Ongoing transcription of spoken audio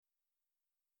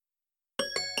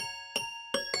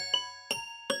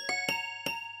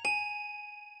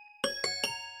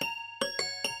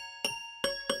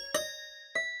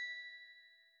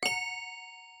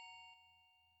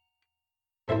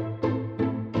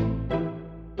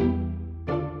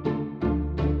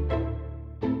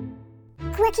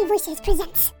Quirky Voices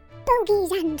presents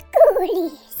Bogies and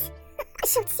Ghoulies, a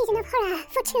short season of horror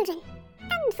for children,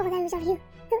 and for those of you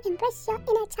who embrace your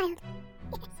inner child.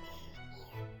 Yes,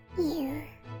 you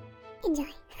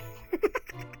enjoy.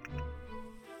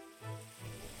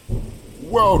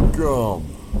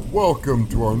 Welcome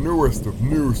to our newest of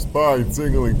new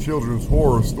spine-tingling children's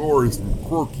horror stories from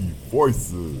Quirky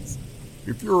Voices.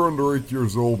 If you're under 8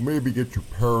 years old, maybe get your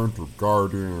parent or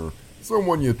guardian or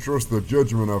someone you trust the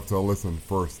judgment of to listen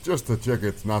first, just to check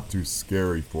it's not too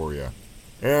scary for you.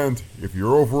 And if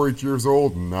you're over 8 years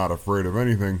old and not afraid of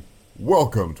anything,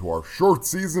 welcome to our short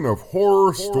season of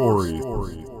horror stories.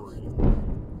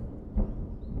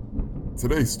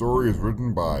 Today's story is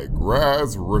written by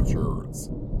Graz Richards.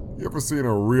 You ever seen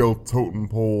a real totem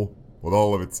pole with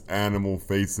all of its animal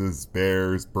faces,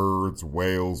 bears, birds,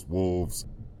 whales, wolves,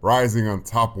 rising on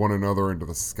top one another into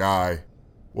the sky?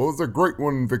 Well, there's a great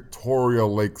one in Victoria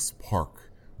Lakes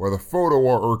Park, where the photo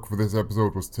artwork for this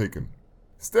episode was taken.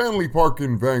 Stanley Park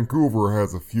in Vancouver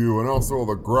has a few, and also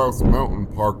the Grouse Mountain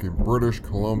Park in British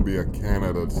Columbia,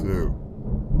 Canada too.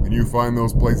 Can you find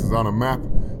those places on a map?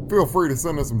 Feel free to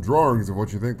send us some drawings of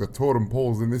what you think the totem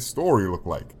poles in this story look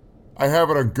like. I have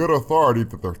it on good authority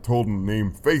that their totem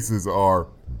name faces are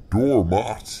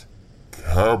Dormat,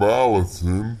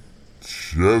 Cabalatin,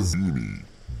 Chesini,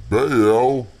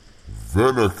 Baal,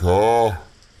 Venica,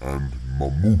 and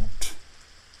Mammut.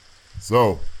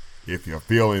 So, if you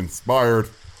feel inspired,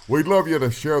 we'd love you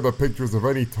to share the pictures of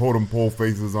any totem pole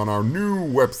faces on our new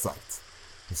website.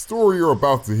 The story you're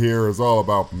about to hear is all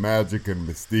about magic and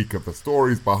mystique of the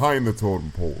stories behind the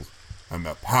totem poles, and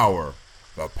the power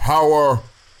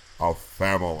of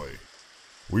family.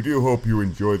 We do hope you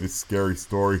enjoy this scary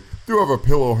story. Do have a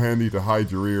pillow handy to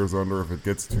hide your ears under if it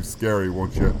gets too scary,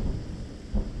 won't you?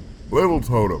 Little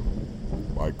Totem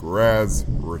by Graz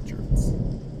Richards.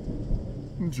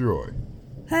 Enjoy.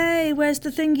 Hey, where's the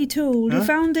thingy tool? You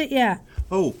found it yet?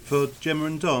 Oh, for Gemma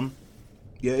and Don?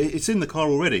 Yeah, it's in the car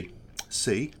already.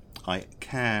 See, I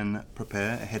can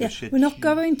prepare ahead of schedule. We're not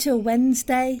going till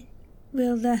Wednesday.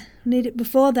 We'll need it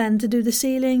before then to do the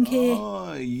ceiling here.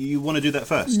 Oh, you want to do that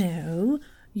first? No,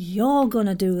 you're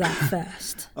gonna do that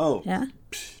first. Oh. Yeah?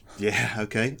 Yeah,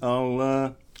 okay.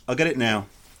 I'll get it now.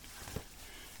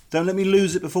 Don't let me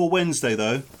lose it before Wednesday,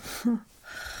 though.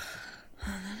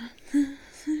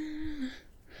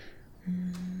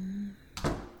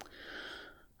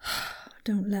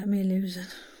 Don't let me lose it.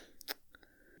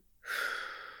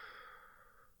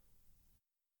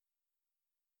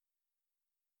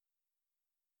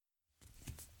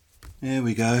 There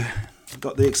we go.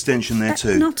 Got the extension there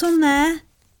too. Not on there.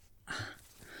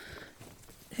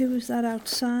 Who was that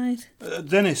outside?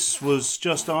 Dennis was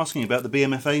just asking about the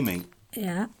BMFA meet.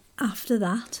 Yeah, after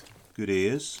that. Good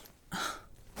ears. I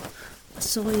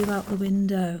saw you out the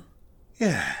window.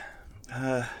 Yeah,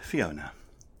 Fiona.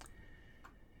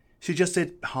 She just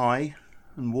said hi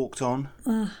and walked on.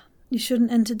 You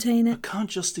shouldn't entertain I it.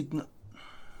 can't just ignore...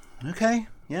 Okay,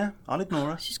 yeah, I'll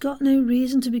ignore her. She's got no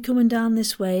reason to be coming down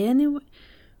this way anyway.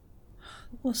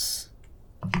 What's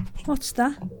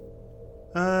that?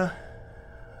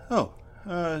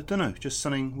 Dunno, just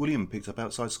something William picked up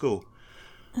outside school.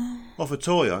 Off a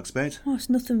toy, I expect. Oh, it's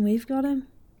nothing we've got him.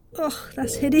 Ugh,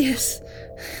 that's hideous.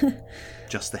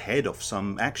 Just the head off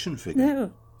some action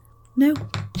figure. No,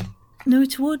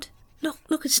 it's wood.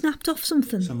 Look, it snapped off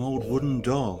something. Some old wooden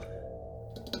doll.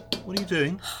 What are you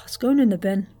doing? It's going in the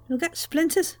bin. You'll get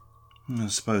splinters. I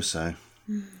suppose so.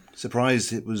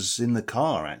 Surprised it was in the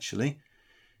car, actually.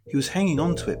 He was hanging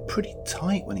on to it pretty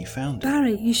tight when he found it.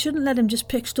 Barry, you shouldn't let him just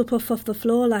pick stuff up off the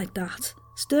floor like that.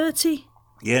 It's dirty.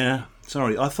 Yeah,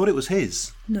 sorry, I thought it was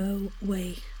his. No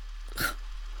way. Oh,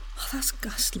 that's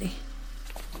ghastly.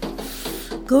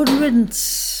 Good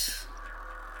riddance.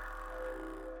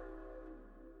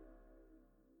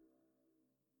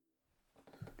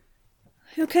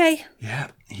 You okay?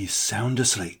 Yeah, he's sound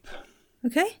asleep.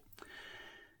 Okay?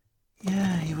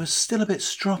 Yeah, he was still a bit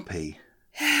stroppy.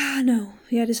 Yeah, I know.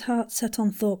 He had his heart set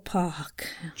on Thorpe Park.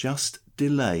 Just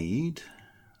delayed.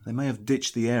 They may have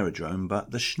ditched the aerodrome,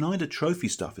 but the Schneider Trophy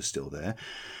stuff is still there.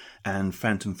 And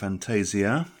Phantom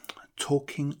Fantasia.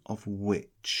 Talking of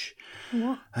which...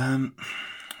 What?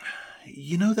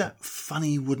 You know that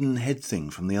funny wooden head thing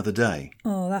from the other day?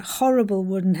 Oh, that horrible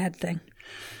wooden head thing.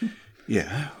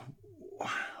 Yeah.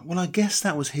 Well, I guess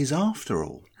that was his after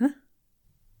all. Huh?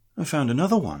 I found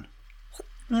another one.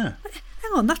 Yeah.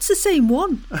 Hang on, that's the same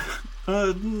one.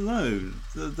 No,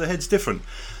 the head's different.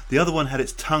 The other one had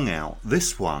its tongue out.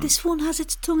 This one... This one has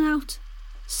its tongue out.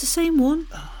 It's the same one.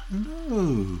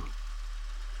 No.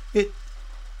 It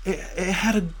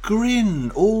had a grin,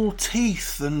 all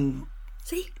teeth and...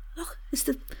 See? Look, it's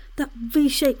that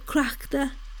V-shaped crack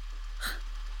there.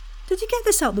 Did you get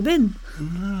this out the bin?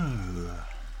 No.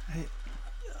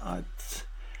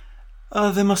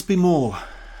 There must be more.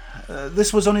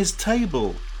 This was on his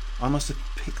table. I must have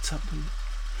picked up...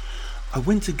 I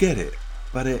went to get it,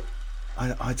 but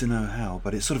I don't know how,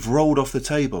 but it sort of rolled off the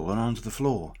table and onto the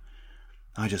floor.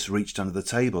 I just reached under the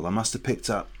table. I must have picked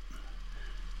up...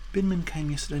 Binman came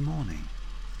yesterday morning.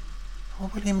 Oh,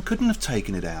 William couldn't have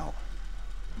taken it out.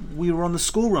 We were on the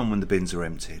school run when the bins are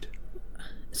emptied.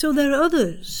 So there are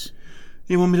others?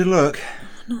 You want me to look?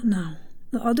 Not now.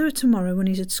 I'll do it tomorrow when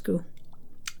he's at school.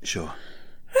 Sure.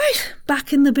 Right,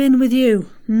 back in the bin with you.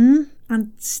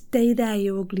 And stay there,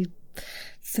 you ugly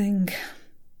thing.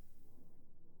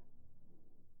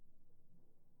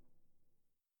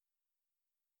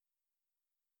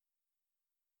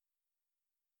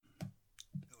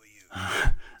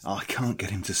 I can't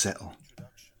get him to settle.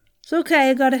 It's okay,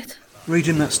 I got it. Read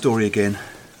him that story again.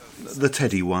 The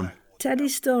Teddy one.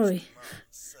 Teddy's story.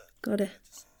 Got it.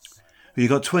 You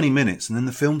got 20 minutes and then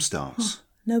the film starts. Oh,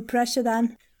 no pressure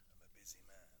then.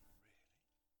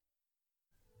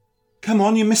 Come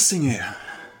on, you're missing it.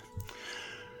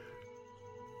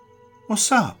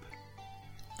 What's up?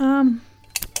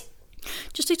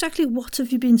 Just exactly what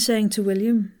have you been saying to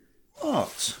William?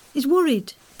 What? He's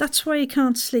worried. That's why he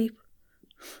can't sleep.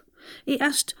 He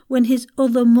asked when his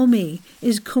other mummy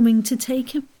is coming to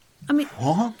take him. I mean...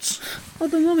 What?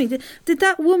 Other mummy? Did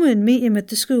that woman meet him at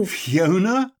the school?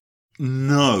 Fiona?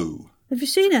 No. Have you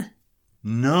seen her?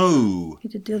 No. He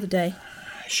did the other day.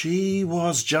 She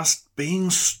was just being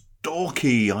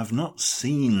stalky. I've not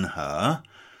seen her.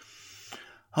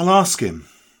 I'll ask him.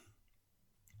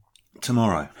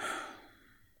 Tomorrow.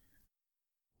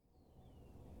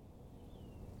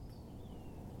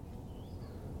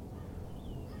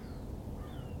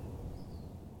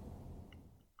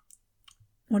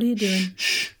 What are you doing?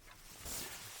 Shh.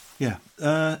 Yeah,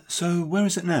 so where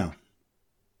is it now?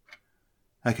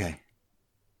 Okay.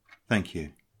 Thank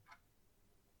you.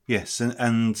 Yes,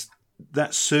 and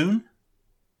that's soon?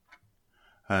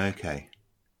 Okay.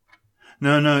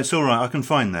 No, it's all right. I can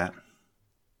find that.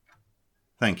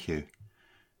 Thank you.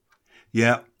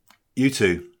 Yeah, you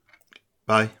too.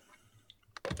 Bye.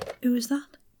 Who is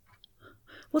that?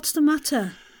 What's the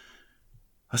matter?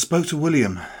 I spoke to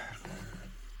William.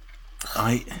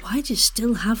 Why do you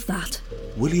still have that?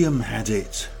 William had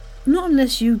it. Not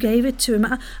unless you gave it to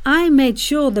him. I made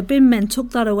sure the bin men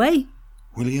took that away.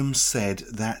 William said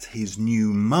that his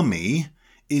new mummy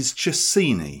is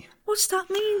Chesini. What's that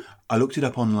mean? I looked it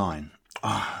up online.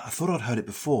 I thought I'd heard it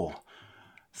before.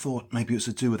 Thought maybe it was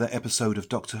to do with that episode of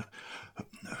Dr...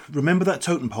 Remember that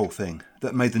totem pole thing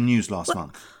that made the news last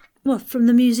month? What, from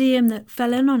the museum that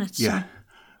fell in on it? Yeah.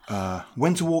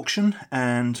 Went to auction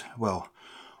and, well,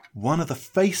 one of the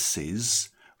faces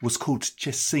was called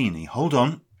Chesini. Hold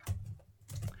on.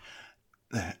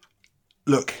 There.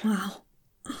 Look. Wow.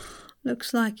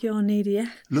 Looks like you're needy, eh?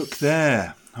 Look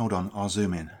there. Hold on, I'll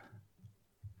zoom in.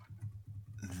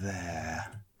 There.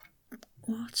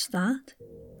 What's that?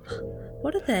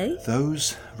 What are they?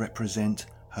 Those represent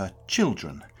her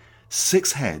children.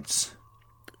 6 heads.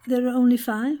 There are only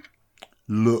 5?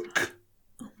 Look.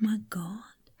 Oh my God.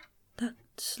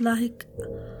 That's like...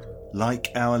 Like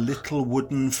our little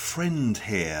wooden friend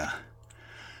here.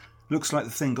 Looks like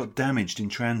the thing got damaged in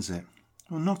transit.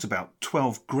 Well, knocked about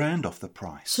 12 grand off the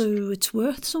price. So it's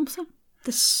worth something?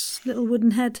 This little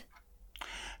wooden head?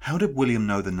 How did William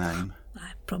know the name?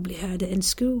 I probably heard it in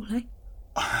school, eh?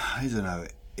 I don't know.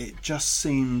 It just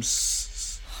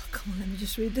seems... Oh, come on, let me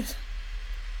just read this.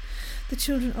 The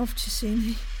children of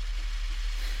Chesini,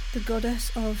 the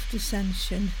goddess of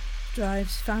dissension,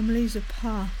 drives families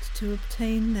apart to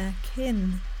obtain their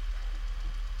kin.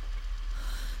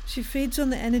 She feeds on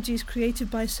the energies created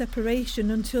by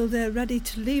separation until they're ready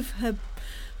to leave her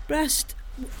breast.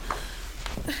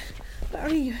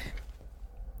 Barry,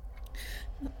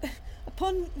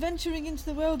 upon venturing into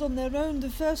the world on their own, the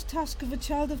first task of a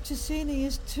child of Chesini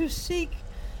is to seek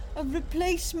a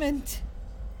replacement,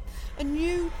 a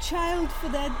new child for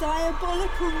their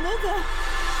diabolical mother.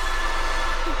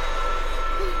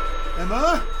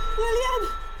 Emma?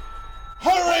 William!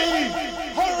 Hurry!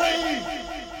 Hurry!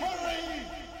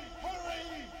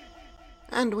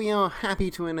 And we are happy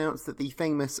to announce that the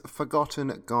famous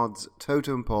Forgotten Gods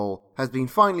totem pole has been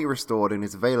finally restored and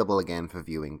is available again for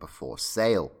viewing before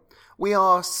sale. We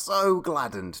are so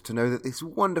gladdened to know that this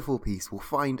wonderful piece will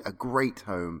find a great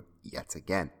home yet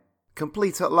again,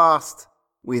 complete at last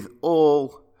with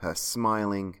all her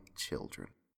smiling children.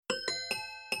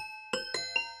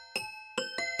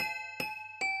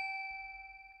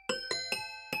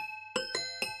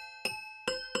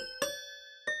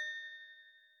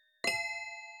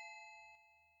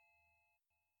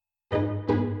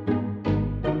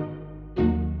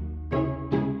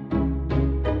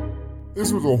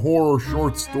 This was a horror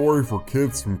short story for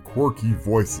kids from Quirky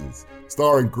Voices,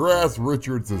 starring Graz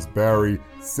Richards as Barry,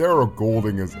 Sarah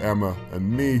Golding as Emma, and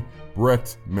me,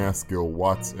 Brett Maskill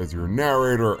Watts, as your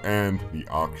narrator and the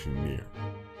auctioneer.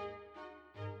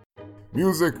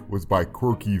 Music was by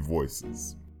Quirky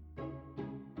Voices.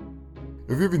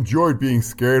 If you've enjoyed being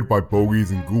scared by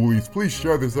bogies and ghoulies, please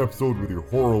share this episode with your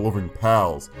horror-loving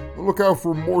pals, and look out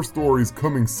for more stories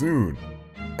coming soon.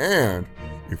 And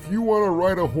if you want to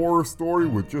write a horror story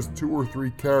with just 2 or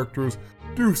 3 characters,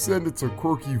 do send it to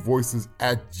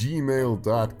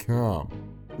quirkyvoices@gmail.com.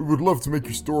 We would love to make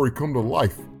your story come to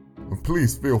life. And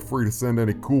please feel free to send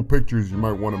any cool pictures you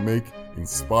might want to make,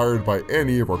 inspired by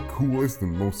any of our coolest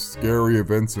and most scary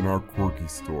events in our quirky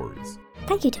stories.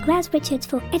 Thank you to Graz Richards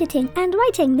for editing and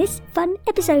writing this fun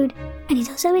episode. And he's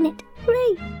also in it.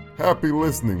 Hooray! Happy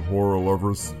listening, horror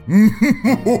lovers.